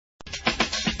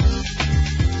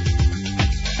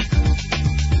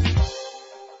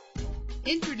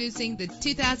Introducing the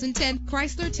 2010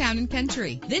 Chrysler Town &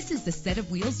 Country. This is the set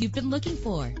of wheels you've been looking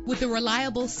for, with a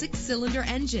reliable 6-cylinder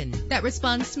engine that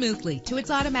responds smoothly to its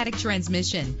automatic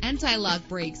transmission. Anti-lock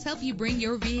brakes help you bring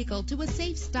your vehicle to a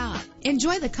safe stop.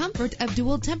 Enjoy the comfort of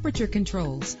dual temperature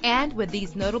controls. And with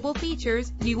these notable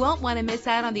features, you won't want to miss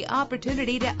out on the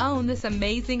opportunity to own this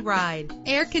amazing ride.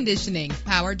 Air conditioning,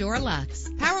 power door locks,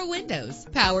 power windows,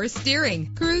 power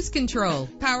steering, cruise control,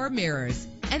 power mirrors,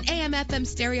 an AM/FM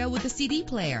stereo with a CD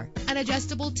player, an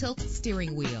adjustable tilt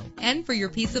steering wheel. And for your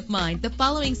peace of mind, the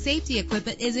following safety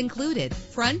equipment is included: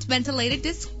 front ventilated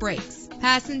disc brakes,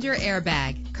 passenger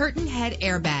airbag, curtain head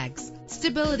airbags,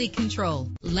 stability control.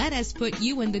 Let us put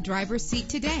you in the driver's seat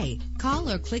today. Call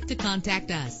or click to contact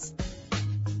us.